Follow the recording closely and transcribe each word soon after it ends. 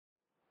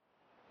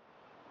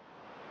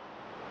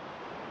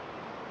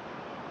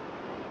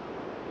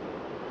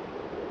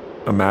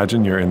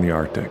Imagine you're in the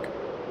Arctic,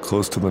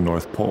 close to the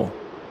North Pole.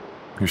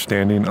 You're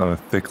standing on a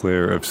thick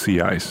layer of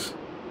sea ice,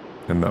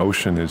 and the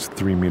ocean is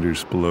 3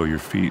 meters below your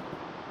feet.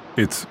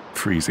 It's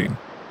freezing.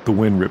 The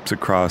wind rips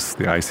across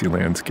the icy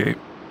landscape.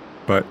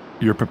 But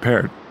you're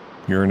prepared.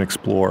 You're an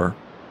explorer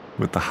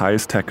with the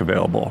highest tech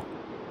available,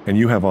 and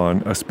you have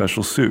on a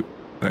special suit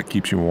that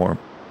keeps you warm.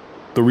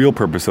 The real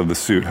purpose of the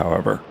suit,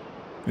 however,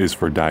 is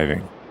for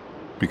diving,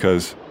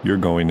 because you're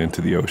going into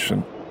the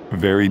ocean,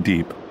 very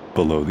deep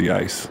below the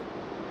ice.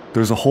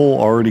 There's a hole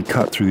already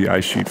cut through the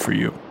ice sheet for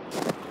you,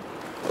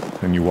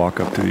 and you walk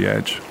up to the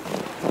edge.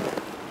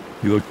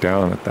 You look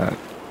down at that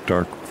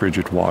dark,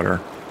 frigid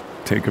water,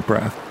 take a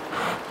breath,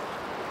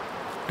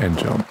 and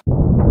jump.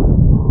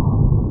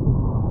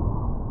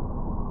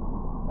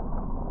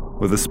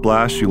 With a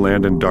splash, you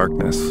land in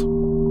darkness,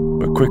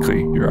 but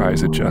quickly your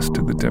eyes adjust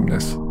to the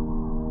dimness.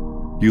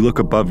 You look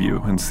above you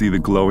and see the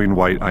glowing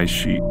white ice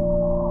sheet.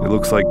 It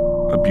looks like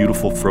a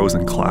beautiful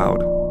frozen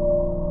cloud.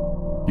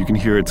 You can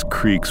hear its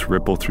creaks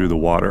ripple through the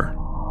water,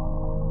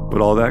 but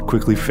all that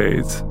quickly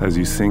fades as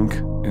you sink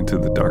into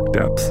the dark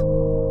depths.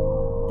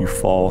 You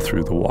fall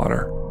through the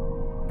water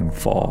and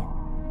fall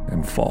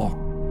and fall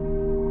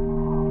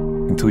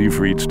until you've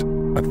reached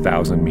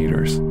 1,000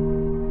 meters.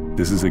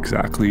 This is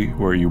exactly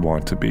where you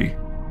want to be.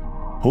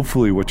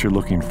 Hopefully what you're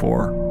looking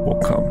for will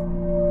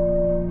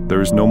come. There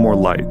is no more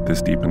light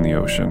this deep in the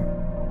ocean.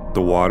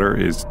 The water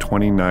is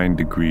 29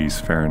 degrees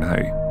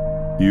Fahrenheit.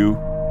 You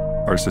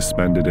are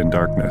suspended in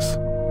darkness.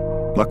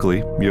 Luckily,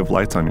 you have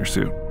lights on your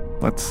suit.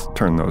 Let's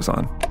turn those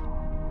on.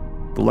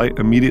 The light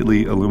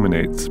immediately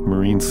illuminates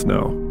marine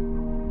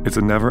snow. It's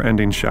a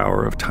never-ending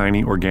shower of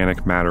tiny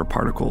organic matter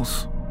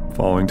particles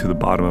falling to the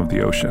bottom of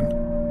the ocean.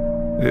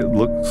 It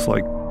looks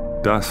like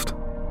dust.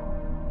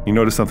 You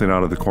notice something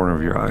out of the corner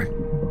of your eye.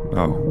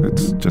 Oh,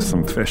 it's just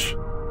some fish.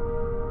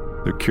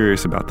 They're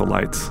curious about the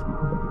lights.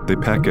 They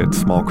peck at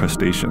small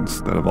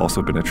crustaceans that have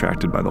also been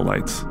attracted by the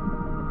lights.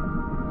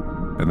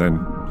 And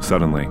then,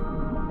 suddenly,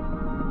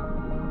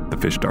 the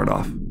fish dart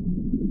off.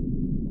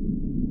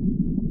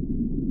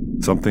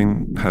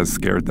 Something has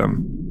scared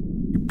them.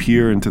 You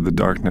peer into the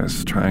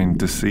darkness, trying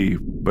to see,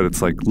 but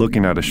it's like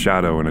looking at a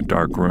shadow in a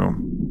dark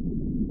room.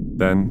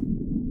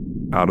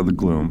 Then, out of the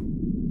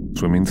gloom,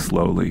 swimming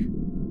slowly,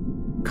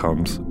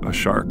 comes a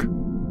shark.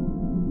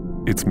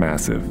 It's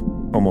massive,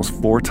 almost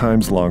 4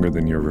 times longer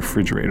than your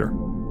refrigerator.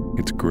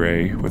 It's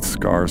gray with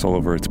scars all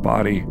over its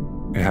body.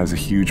 It has a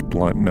huge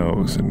blunt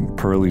nose and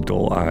pearly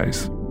dull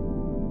eyes.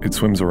 It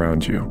swims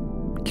around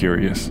you,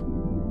 curious.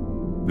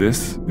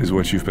 This is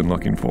what you've been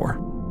looking for.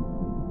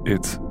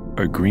 It's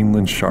a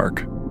Greenland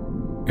shark,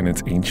 and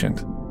it's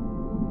ancient.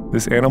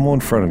 This animal in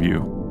front of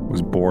you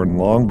was born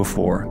long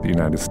before the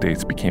United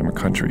States became a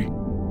country.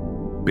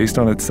 Based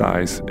on its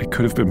size, it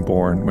could have been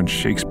born when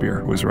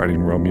Shakespeare was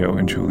writing Romeo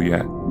and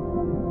Juliet,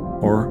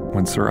 or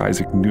when Sir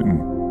Isaac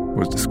Newton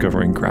was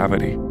discovering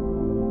gravity,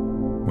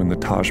 when the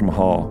Taj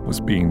Mahal was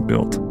being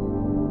built.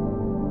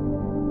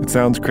 It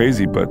sounds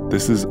crazy, but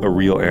this is a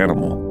real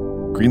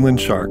animal.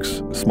 Greenland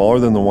sharks, smaller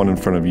than the one in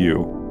front of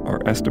you,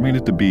 are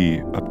estimated to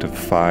be up to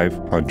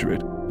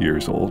 500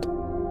 years old.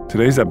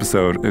 Today's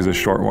episode is a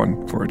short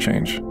one for a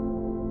change.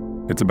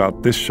 It's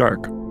about this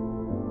shark,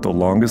 the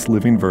longest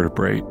living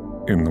vertebrate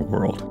in the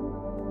world.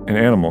 An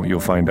animal, you'll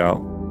find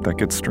out, that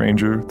gets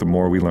stranger the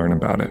more we learn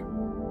about it.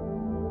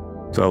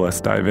 So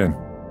let's dive in.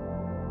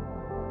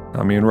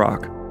 I'm Ian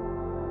Rock,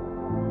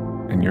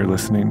 and you're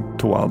listening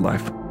to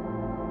Wildlife.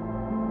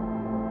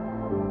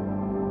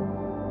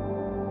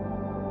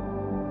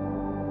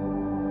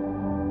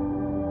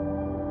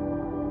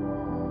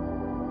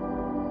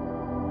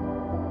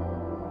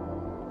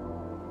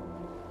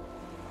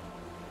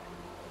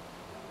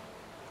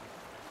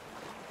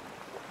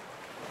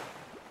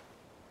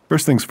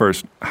 First things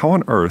first, how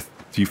on earth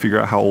do you figure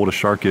out how old a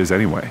shark is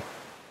anyway?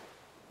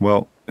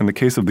 Well, in the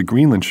case of the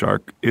Greenland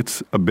shark,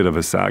 it's a bit of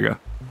a saga.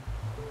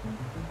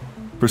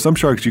 For some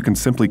sharks, you can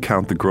simply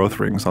count the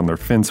growth rings on their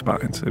fin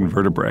spines and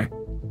vertebrae,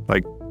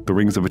 like the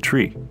rings of a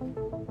tree.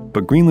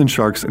 But Greenland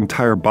sharks'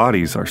 entire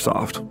bodies are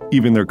soft,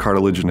 even their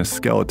cartilaginous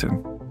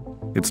skeleton.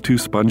 It's too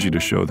spongy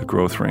to show the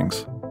growth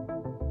rings.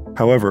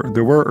 However,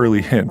 there were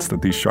early hints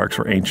that these sharks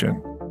were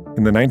ancient.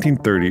 In the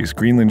 1930s,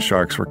 Greenland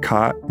sharks were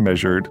caught,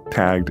 measured,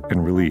 tagged,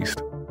 and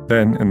released.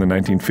 Then, in the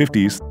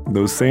 1950s,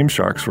 those same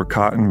sharks were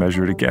caught and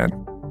measured again.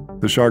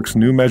 The sharks'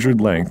 new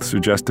measured length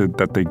suggested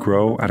that they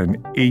grow at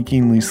an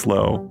achingly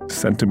slow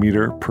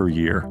centimeter per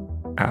year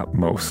at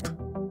most.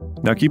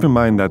 Now keep in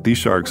mind that these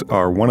sharks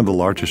are one of the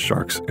largest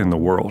sharks in the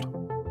world,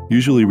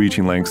 usually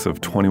reaching lengths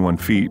of 21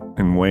 feet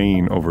and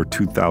weighing over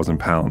 2,000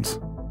 pounds,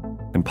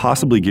 and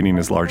possibly getting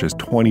as large as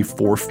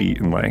 24 feet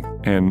in length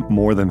and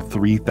more than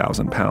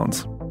 3,000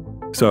 pounds.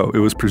 So it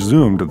was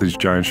presumed that these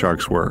giant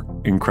sharks were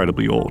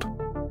incredibly old.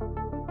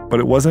 But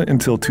it wasn't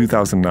until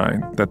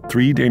 2009 that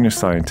 3 Danish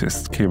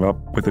scientists came up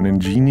with an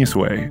ingenious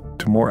way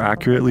to more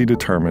accurately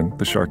determine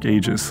the shark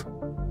ages.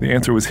 The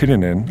answer was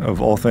hidden in,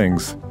 of all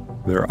things,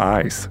 their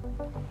eyes.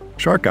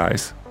 Shark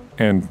eyes,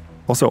 and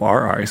also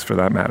our eyes for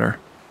that matter,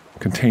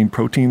 contain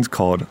proteins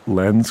called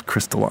lens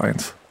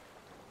crystallines.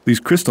 These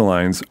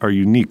crystallines are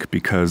unique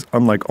because,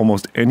 unlike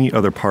almost any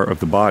other part of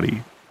the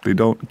body, they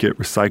don't get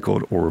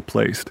recycled or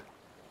replaced.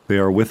 They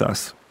are with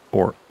us,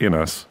 or in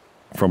us,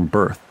 from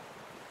birth.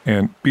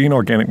 And being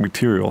organic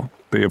material,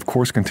 they of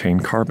course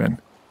contain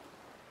carbon.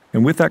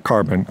 And with that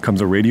carbon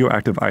comes a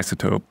radioactive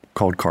isotope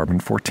called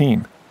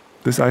carbon-14.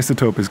 This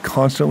isotope is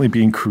constantly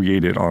being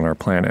created on our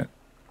planet.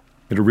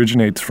 It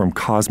originates from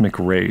cosmic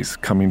rays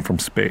coming from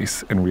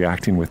space and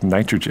reacting with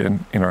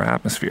nitrogen in our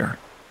atmosphere.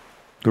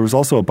 There was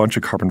also a bunch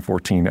of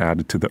carbon-14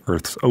 added to the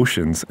Earth's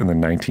oceans in the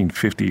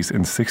 1950s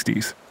and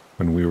 60s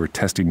when we were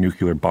testing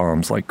nuclear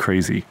bombs like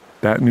crazy.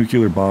 That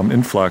nuclear bomb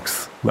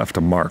influx left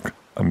a mark,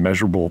 a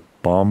measurable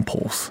bomb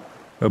pulse,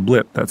 a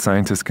blip that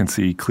scientists can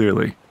see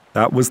clearly.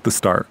 That was the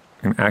start,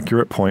 an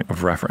accurate point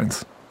of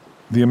reference.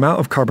 The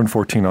amount of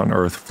carbon-14 on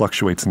Earth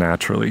fluctuates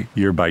naturally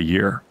year by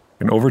year,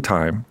 and over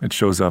time, it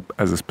shows up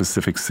as a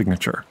specific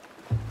signature.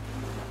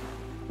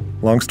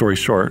 Long story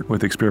short,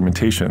 with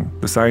experimentation,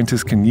 the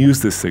scientists can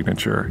use this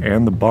signature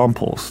and the bomb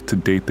pulse to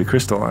date the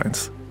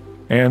crystallines.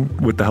 And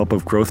with the help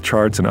of growth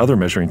charts and other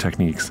measuring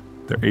techniques,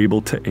 they're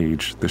able to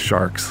age the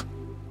sharks.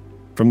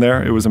 From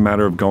there, it was a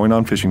matter of going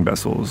on fishing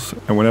vessels,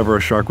 and whenever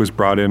a shark was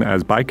brought in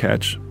as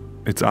bycatch,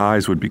 its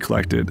eyes would be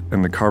collected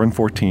and the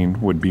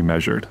carbon-14 would be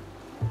measured.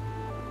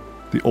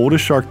 The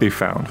oldest shark they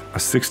found, a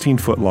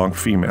 16-foot-long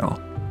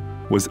female,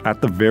 was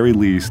at the very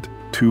least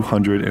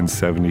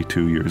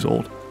 272 years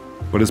old,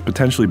 but has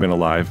potentially been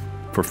alive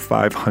for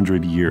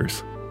 500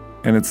 years.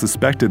 And it's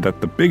suspected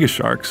that the biggest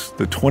sharks,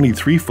 the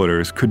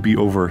 23-footers, could be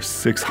over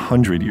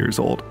 600 years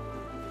old.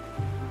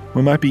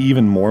 What might be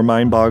even more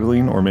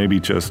mind-boggling, or maybe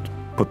just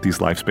put these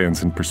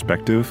lifespans in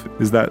perspective,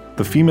 is that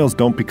the females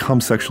don't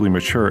become sexually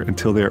mature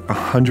until they're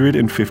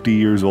 150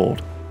 years old.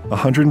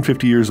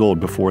 150 years old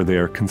before they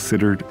are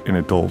considered an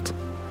adult.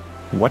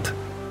 What?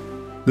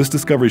 This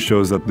discovery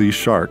shows that these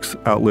sharks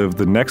outlive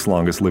the next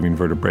longest living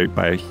vertebrate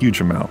by a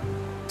huge amount.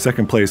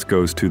 Second place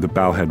goes to the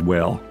bowhead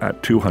whale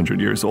at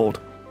 200 years old,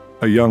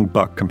 a young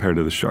buck compared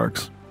to the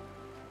sharks.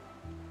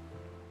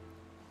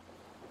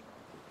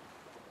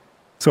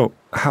 So,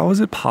 how is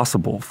it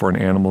possible for an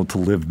animal to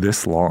live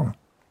this long?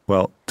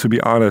 Well, to be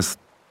honest,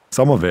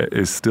 some of it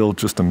is still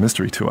just a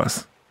mystery to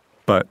us.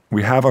 But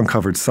we have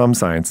uncovered some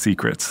science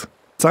secrets.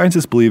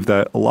 Scientists believe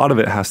that a lot of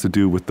it has to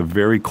do with the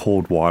very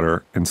cold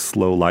water and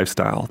slow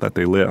lifestyle that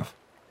they live.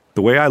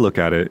 The way I look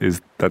at it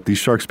is that these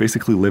sharks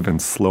basically live in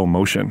slow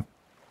motion.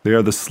 They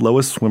are the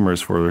slowest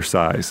swimmers for their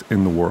size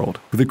in the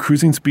world, with a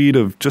cruising speed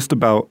of just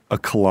about 1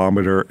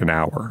 kilometer an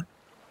hour,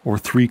 or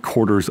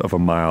 3/4 of a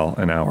mile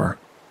an hour.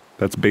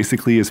 That's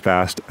basically as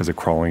fast as a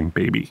crawling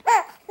baby.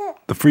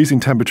 The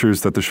freezing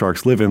temperatures that the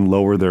sharks live in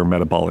lower their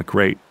metabolic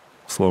rate,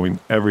 slowing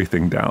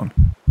everything down.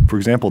 For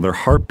example, their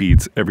heart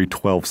beats every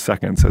 12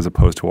 seconds as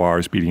opposed to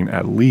ours beating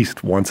at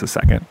least once a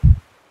second.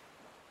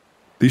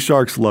 These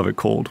sharks love it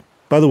cold.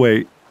 By the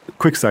way,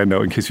 quick side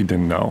note in case you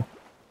didn't know,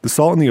 the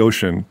salt in the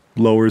ocean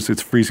lowers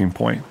its freezing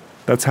point.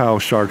 That's how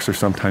sharks are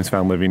sometimes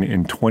found living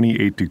in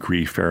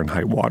 28-degree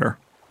Fahrenheit water.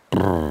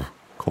 Brrr,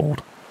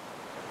 cold.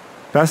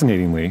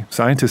 Fascinatingly,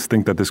 scientists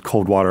think that this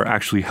cold water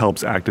actually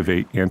helps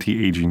activate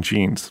anti-aging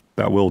genes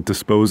that will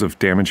dispose of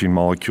damaging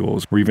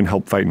molecules or even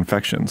help fight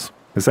infections.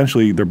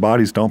 Essentially, their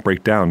bodies don't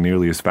break down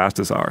nearly as fast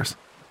as ours.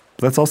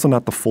 But that's also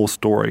not the full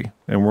story,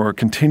 and we're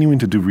continuing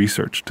to do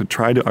research to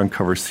try to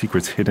uncover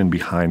secrets hidden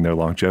behind their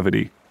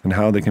longevity and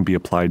how they can be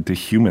applied to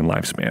human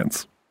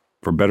lifespans,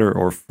 for better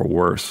or for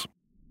worse.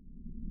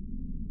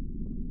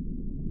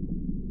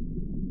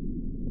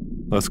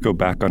 Let's go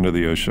back under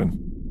the ocean.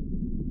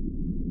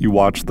 You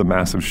watch the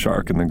massive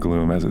shark in the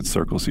gloom as it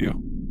circles you.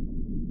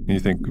 And you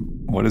think,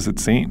 what has it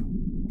seen?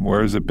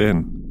 Where has it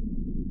been?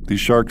 These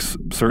sharks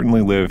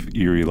certainly live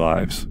eerie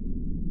lives,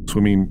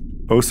 swimming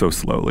oh so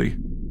slowly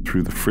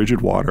through the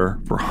frigid water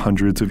for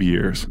hundreds of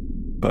years.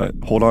 But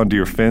hold on to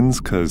your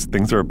fins, because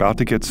things are about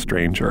to get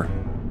stranger.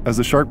 As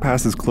the shark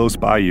passes close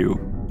by you,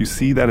 you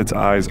see that its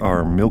eyes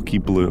are milky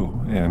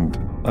blue and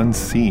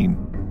unseen.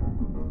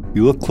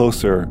 You look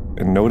closer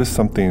and notice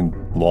something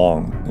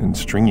long and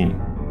stringy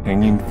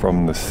hanging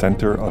from the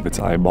center of its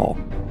eyeball.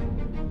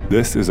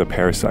 This is a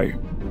parasite,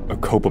 a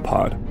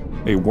copepod,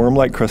 a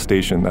worm-like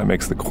crustacean that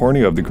makes the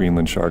cornea of the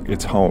Greenland shark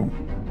its home,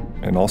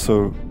 and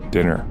also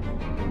dinner.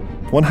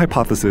 One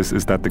hypothesis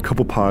is that the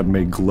copepod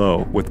may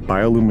glow with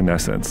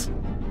bioluminescence,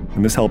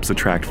 and this helps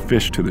attract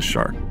fish to the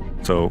shark,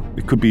 so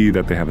it could be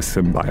that they have a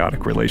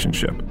symbiotic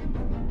relationship.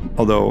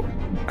 Although,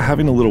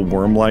 having a little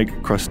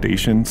worm-like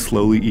crustacean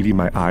slowly eating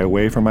my eye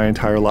away for my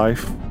entire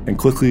life, and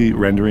quickly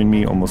rendering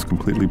me almost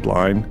completely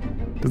blind,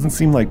 doesn't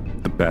seem like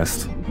the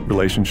best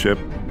relationship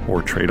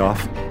or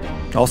trade-off.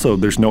 Also,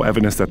 there's no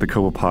evidence that the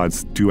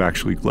copepods do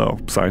actually glow.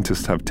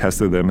 Scientists have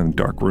tested them in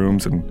dark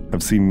rooms and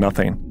have seen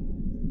nothing.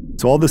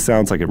 So all this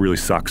sounds like it really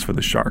sucks for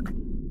the shark.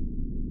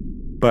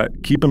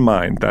 But keep in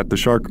mind that the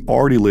shark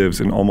already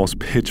lives in almost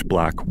pitch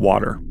black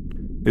water.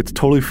 It's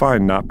totally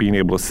fine not being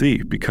able to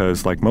see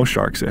because, like most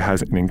sharks, it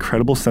has an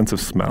incredible sense of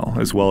smell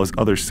as well as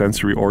other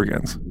sensory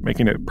organs,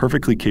 making it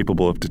perfectly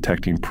capable of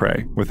detecting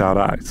prey without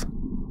eyes.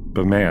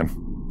 But man,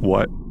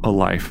 what a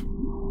life.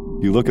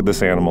 You look at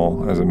this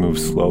animal as it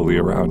moves slowly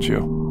around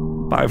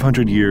you.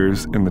 500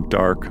 years in the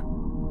dark,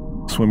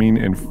 swimming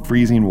in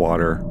freezing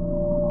water,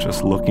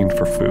 just looking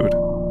for food.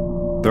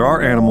 There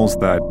are animals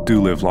that do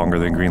live longer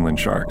than Greenland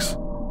sharks,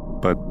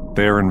 but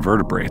they are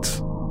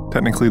invertebrates.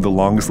 Technically, the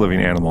longest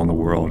living animal in the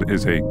world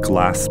is a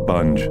glass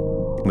sponge,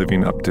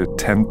 living up to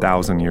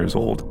 10,000 years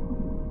old.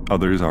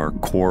 Others are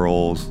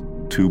corals,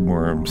 tube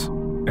worms,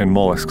 and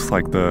mollusks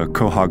like the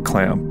quahog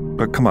clam.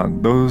 But come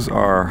on, those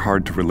are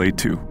hard to relate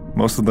to.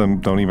 Most of them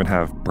don't even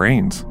have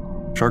brains.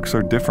 Sharks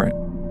are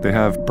different. They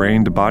have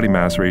brain-to-body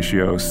mass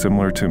ratios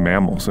similar to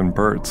mammals and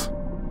birds.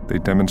 They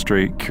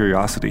demonstrate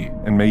curiosity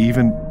and may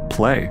even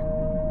play.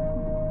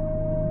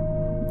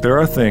 There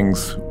are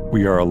things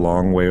we are a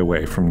long way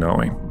away from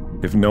knowing,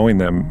 if knowing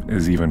them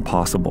is even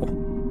possible.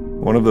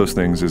 One of those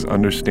things is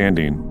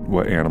understanding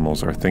what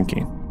animals are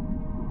thinking.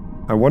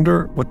 I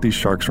wonder what these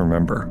sharks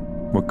remember,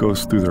 what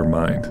goes through their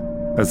mind,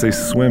 as they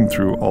swim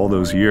through all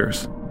those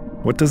years.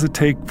 What does it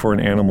take for an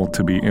animal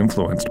to be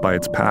influenced by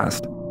its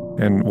past?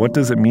 And what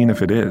does it mean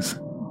if it is?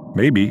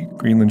 Maybe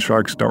Greenland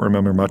sharks don't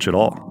remember much at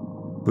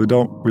all. They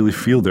don't really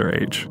feel their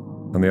age.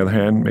 On the other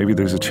hand, maybe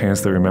there's a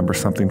chance they remember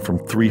something from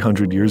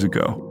 300 years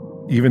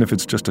ago, even if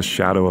it's just a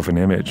shadow of an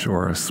image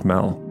or a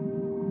smell.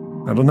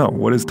 I don't know,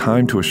 what is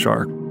time to a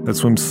shark that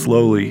swims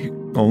slowly,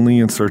 only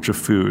in search of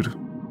food,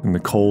 in the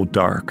cold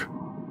dark,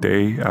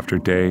 day after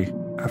day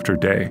after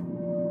day?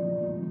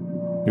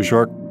 Your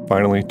shark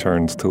finally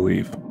turns to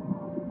leave.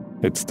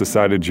 It's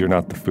decided you're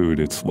not the food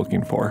it's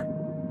looking for.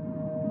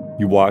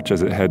 You watch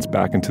as it heads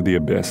back into the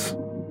abyss,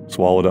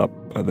 swallowed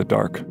up by the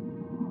dark.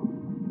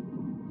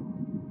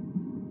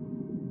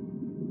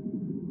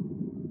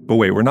 But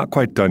wait, we're not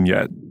quite done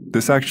yet.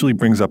 This actually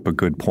brings up a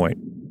good point.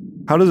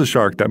 How does a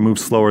shark that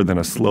moves slower than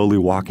a slowly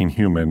walking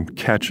human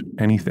catch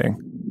anything?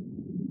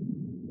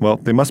 Well,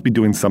 they must be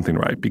doing something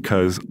right,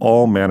 because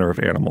all manner of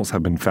animals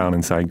have been found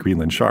inside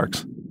Greenland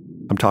sharks.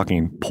 I'm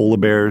talking polar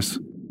bears,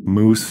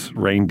 moose,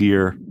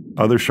 reindeer,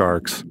 other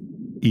sharks,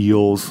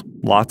 eels,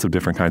 lots of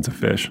different kinds of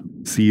fish,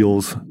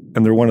 seals,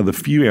 and they're one of the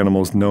few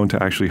animals known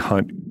to actually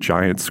hunt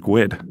giant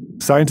squid.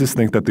 Scientists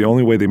think that the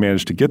only way they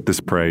manage to get this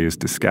prey is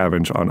to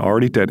scavenge on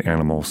already dead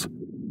animals,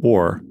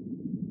 or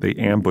they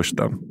ambush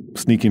them,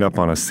 sneaking up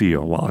on a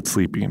seal while it's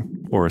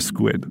sleeping, or a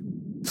squid,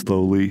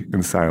 slowly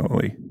and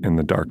silently in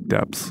the dark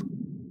depths.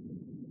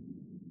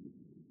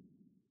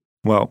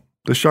 Well,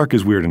 the shark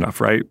is weird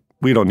enough, right?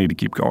 We don't need to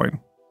keep going,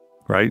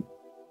 right?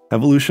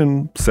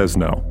 Evolution says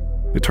no.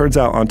 It turns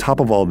out on top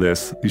of all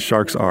this, these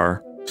sharks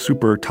are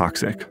super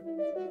toxic.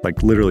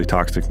 Like literally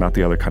toxic, not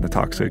the other kind of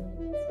toxic.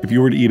 If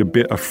you were to eat a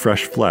bit of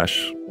fresh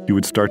flesh, you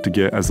would start to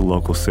get, as the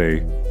locals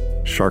say,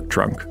 shark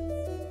drunk.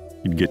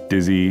 You'd get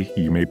dizzy,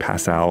 you may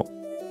pass out,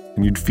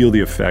 and you'd feel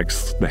the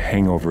effects, the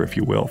hangover, if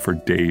you will, for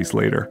days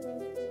later.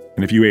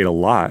 And if you ate a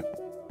lot,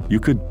 you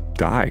could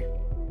die.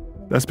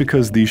 That's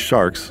because these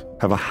sharks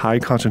have a high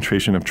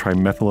concentration of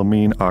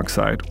trimethylamine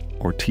oxide,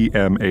 or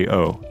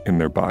TMAO, in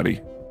their body,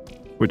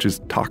 which is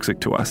toxic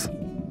to us.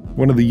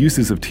 One of the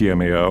uses of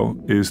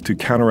TMAO is to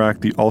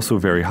counteract the also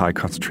very high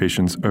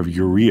concentrations of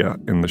urea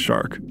in the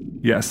shark.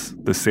 Yes,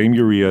 the same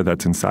urea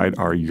that's inside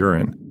our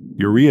urine.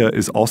 Urea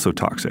is also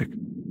toxic.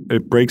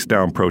 It breaks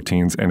down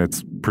proteins, and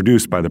it's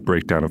produced by the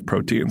breakdown of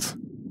proteins.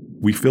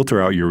 We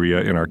filter out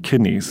urea in our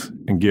kidneys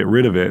and get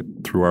rid of it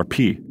through our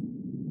pee.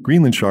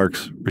 Greenland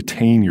sharks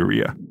retain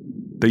urea.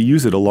 They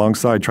use it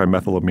alongside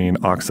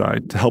trimethylamine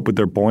oxide to help with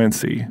their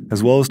buoyancy,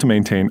 as well as to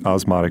maintain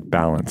osmotic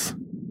balance.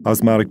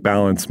 Osmotic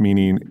balance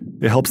meaning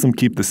it helps them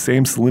keep the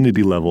same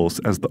salinity levels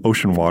as the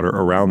ocean water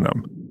around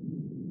them.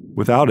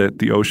 Without it,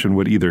 the ocean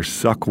would either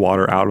suck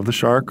water out of the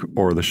shark,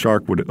 or the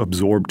shark would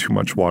absorb too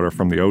much water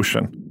from the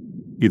ocean.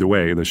 Either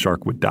way, the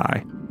shark would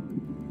die.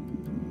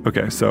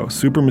 Okay, so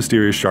super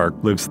mysterious shark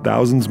lives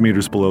thousands of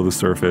meters below the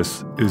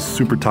surface, is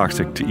super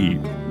toxic to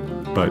eat.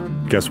 But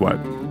guess what?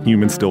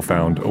 Humans still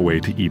found a way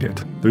to eat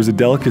it. There's a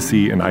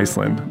delicacy in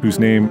Iceland whose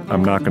name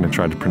I'm not going to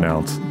try to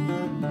pronounce.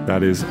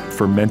 That is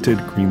fermented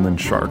Greenland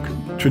shark.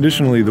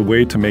 Traditionally, the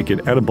way to make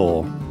it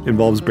edible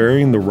involves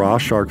burying the raw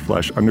shark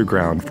flesh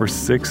underground for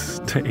 6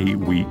 to 8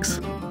 weeks,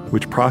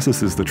 which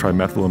processes the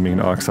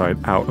trimethylamine oxide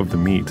out of the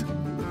meat.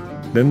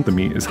 Then the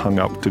meat is hung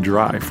up to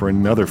dry for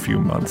another few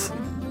months.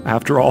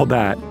 After all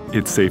that,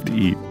 it's safe to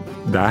eat.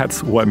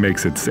 That's what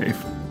makes it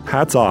safe.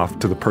 Hats off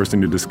to the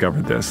person who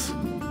discovered this.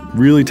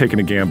 Really taking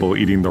a gamble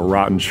eating the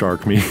rotten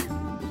shark meat.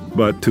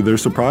 But to their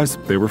surprise,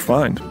 they were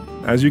fine.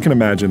 As you can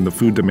imagine, the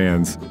food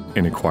demands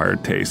an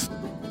acquired taste.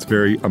 It's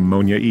very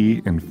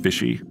ammonia-y and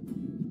fishy.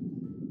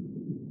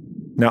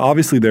 Now,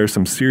 obviously, there are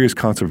some serious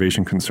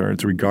conservation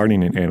concerns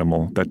regarding an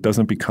animal that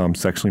doesn't become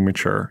sexually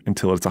mature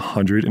until it's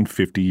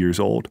 150 years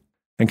old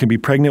and can be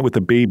pregnant with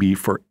a baby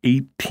for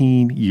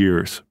 18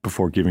 years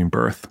before giving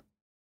birth.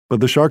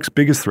 But the shark's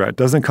biggest threat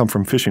doesn't come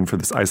from fishing for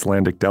this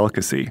Icelandic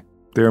delicacy.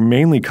 They are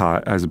mainly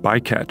caught as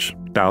bycatch,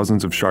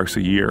 thousands of sharks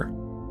a year.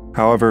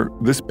 However,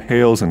 this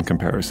pales in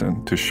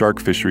comparison to shark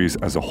fisheries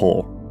as a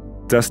whole.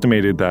 It's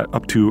estimated that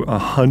up to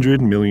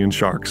 100 million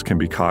sharks can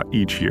be caught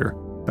each year.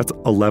 That's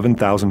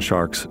 11,000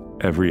 sharks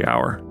every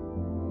hour.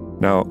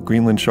 Now,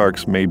 Greenland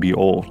sharks may be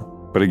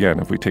old, but again,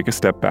 if we take a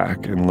step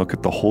back and look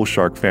at the whole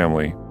shark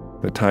family,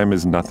 the time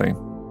is nothing.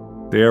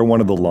 They are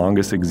one of the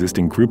longest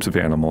existing groups of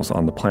animals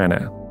on the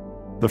planet.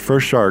 The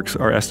first sharks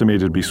are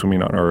estimated to be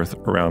swimming on Earth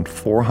around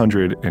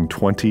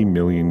 420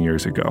 million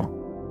years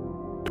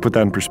ago. To put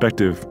that in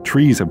perspective,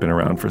 trees have been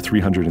around for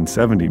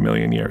 370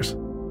 million years.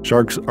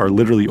 Sharks are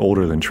literally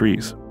older than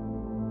trees.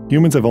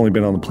 Humans have only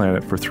been on the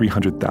planet for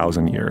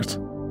 300,000 years.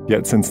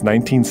 Yet since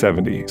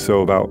 1970,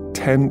 so about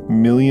 10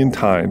 million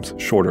times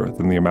shorter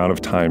than the amount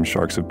of time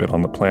sharks have been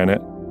on the planet,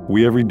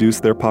 we have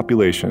reduced their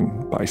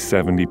population by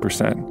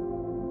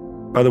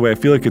 70%. By the way, I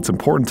feel like it's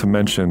important to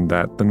mention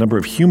that the number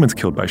of humans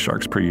killed by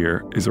sharks per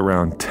year is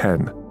around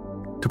 10.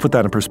 To put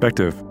that in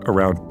perspective,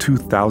 around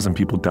 2,000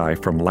 people die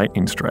from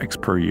lightning strikes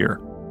per year.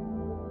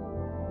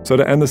 So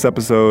to end this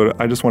episode,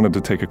 I just wanted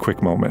to take a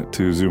quick moment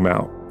to zoom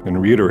out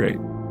and reiterate,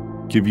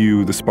 give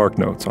you the spark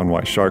notes on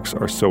why sharks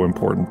are so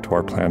important to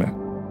our planet.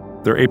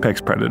 They're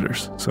apex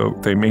predators, so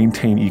they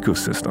maintain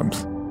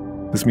ecosystems.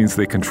 This means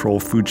they control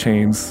food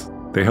chains,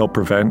 they help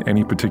prevent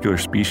any particular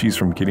species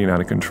from getting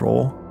out of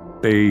control.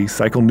 They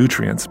cycle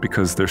nutrients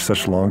because they're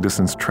such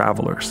long-distance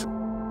travelers.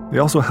 They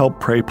also help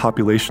prey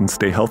populations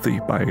stay healthy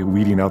by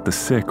weeding out the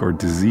sick or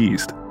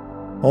diseased.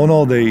 All in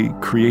all, they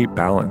create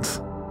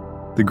balance.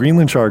 The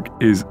Greenland shark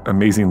is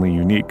amazingly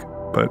unique,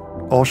 but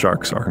all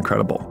sharks are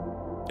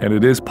incredible. And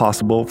it is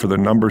possible for their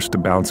numbers to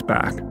bounce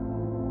back.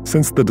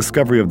 Since the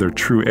discovery of their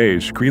true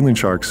age, Greenland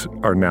sharks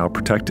are now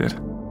protected.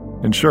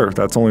 And sure,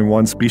 that's only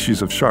one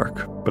species of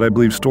shark, but I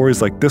believe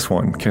stories like this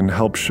one can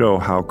help show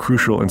how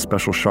crucial and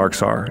special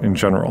sharks are in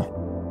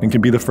general, and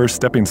can be the first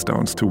stepping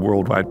stones to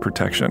worldwide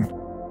protection.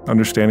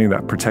 Understanding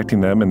that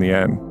protecting them in the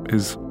end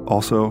is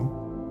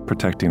also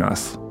protecting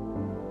us.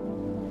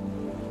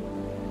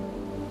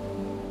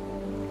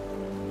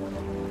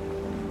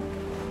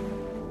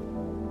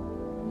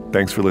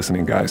 Thanks for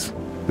listening, guys.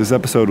 This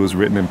episode was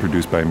written and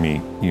produced by me,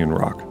 Ian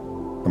Rock.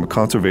 I'm a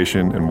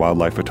conservation and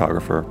wildlife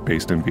photographer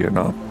based in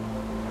Vietnam.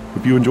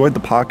 If you enjoyed the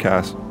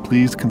podcast,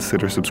 please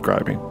consider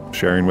subscribing,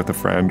 sharing with a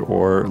friend,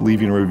 or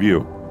leaving a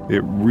review.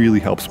 It really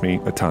helps me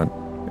a ton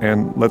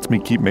and lets me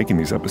keep making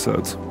these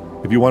episodes.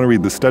 If you want to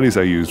read the studies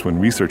I used when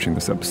researching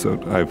this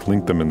episode, I've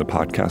linked them in the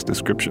podcast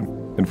description.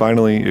 And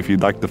finally, if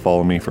you'd like to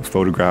follow me for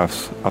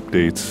photographs,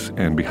 updates,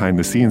 and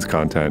behind-the-scenes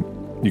content,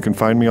 you can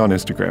find me on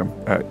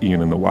Instagram at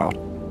Ian in the Wild.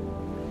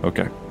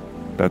 Okay,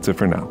 that's it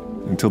for now.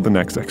 Until the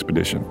next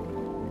expedition.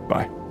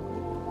 Bye.